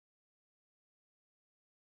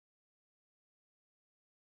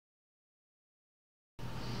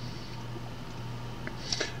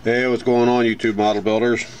Hey, what's going on, YouTube model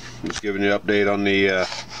builders? Just giving you an update on the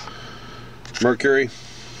Mercury.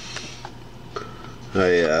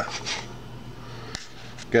 I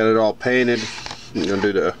got it all painted. I'm gonna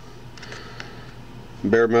do the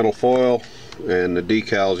bare metal foil and the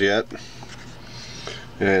decals yet,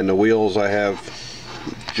 and the wheels I have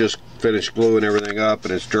just finished gluing everything up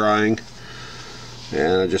and it's drying,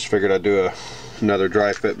 and I just figured I'd do another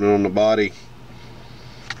dry fitment on the body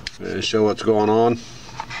and show what's going on.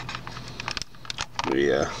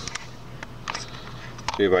 Yeah,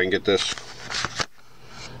 see if I can get this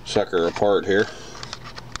sucker apart here.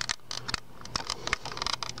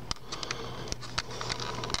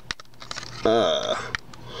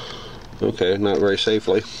 Okay, not very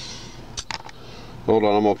safely. Hold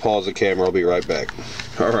on, I'm gonna pause the camera. I'll be right back.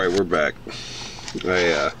 Alright, we're back.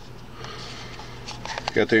 I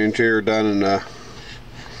got the interior done in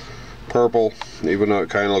purple, even though it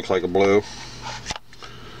kind of looks like a blue.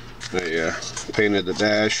 I painted the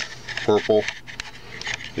dash purple.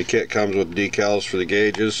 The kit comes with decals for the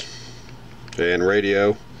gauges and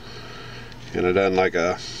radio, and I done like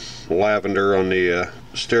a lavender on the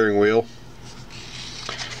steering wheel.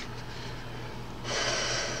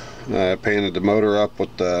 I painted the motor up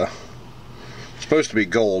with it's supposed to be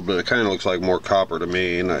gold, but it kind of looks like more copper to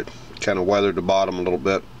me, and I kind of weathered the bottom a little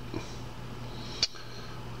bit.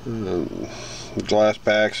 Glass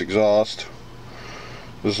packs, exhaust.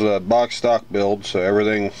 This is a box stock build, so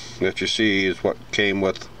everything that you see is what came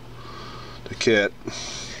with the kit.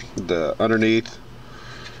 The underneath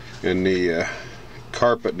and the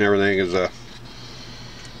carpet and everything is a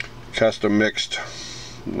custom mixed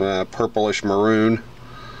purplish maroon,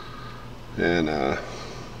 and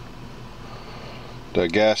the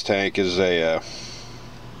gas tank is a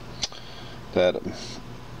that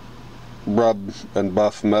rub and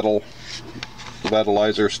buff metalizer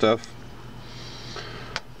stuff.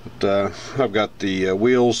 But I've got the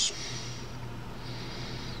wheels.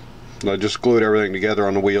 I just glued everything together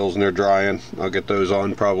on the wheels and they're drying. I'll get those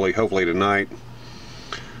on hopefully tonight,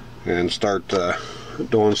 and start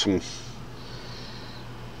doing some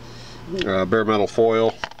bare metal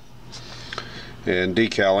foil and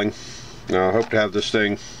decaling. Now I hope to have this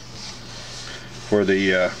thing for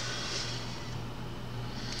the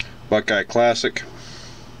Buckeye Classic.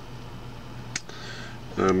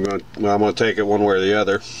 I'm gonna take it one way or the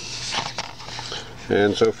other.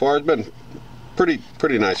 And so far it's been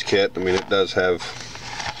pretty nice kit. I mean, it does have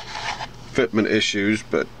fitment issues,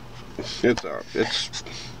 but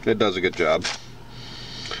it does a good job.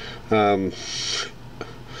 I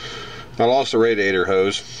lost the radiator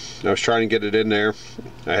hose. I was trying to get it in there.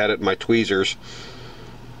 I had it in my tweezers,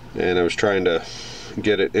 and I was trying to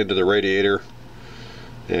get it into the radiator,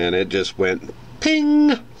 and it just went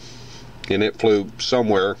ping, and it flew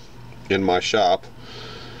somewhere in my shop,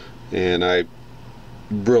 and I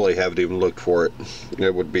really haven't even looked for it.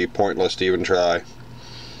 It would be pointless to even try.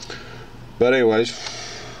 But anyways,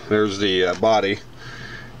 there's the body.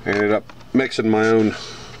 I ended up mixing my own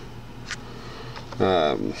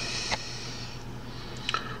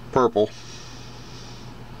purple.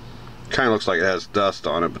 Kind of looks like it has dust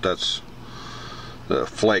on it, but that's the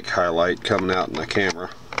flake highlight coming out in the camera.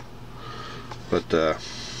 But yeah,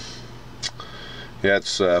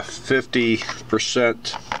 it's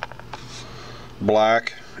 50%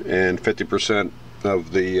 black and 50%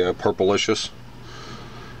 of the purplicious,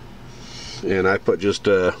 and I put just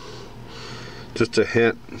a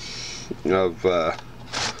hint of the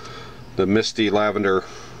misty lavender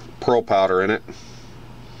pearl powder in it,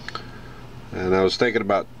 and I was thinking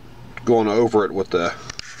about going over it with the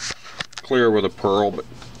clear with a pearl, but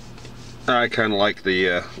I kind of like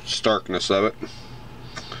the starkness of it.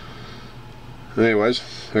 Anyways,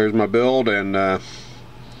 there's my build, and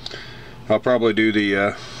I'll probably do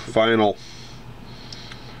the final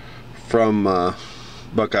from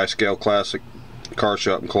Buckeye Scale Classic car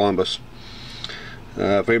shop in Columbus.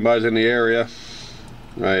 If anybody's in the area,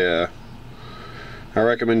 I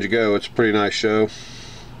recommend you go. It's a pretty nice show.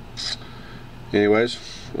 Anyways,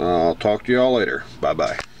 I'll talk to you all later. Bye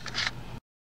bye.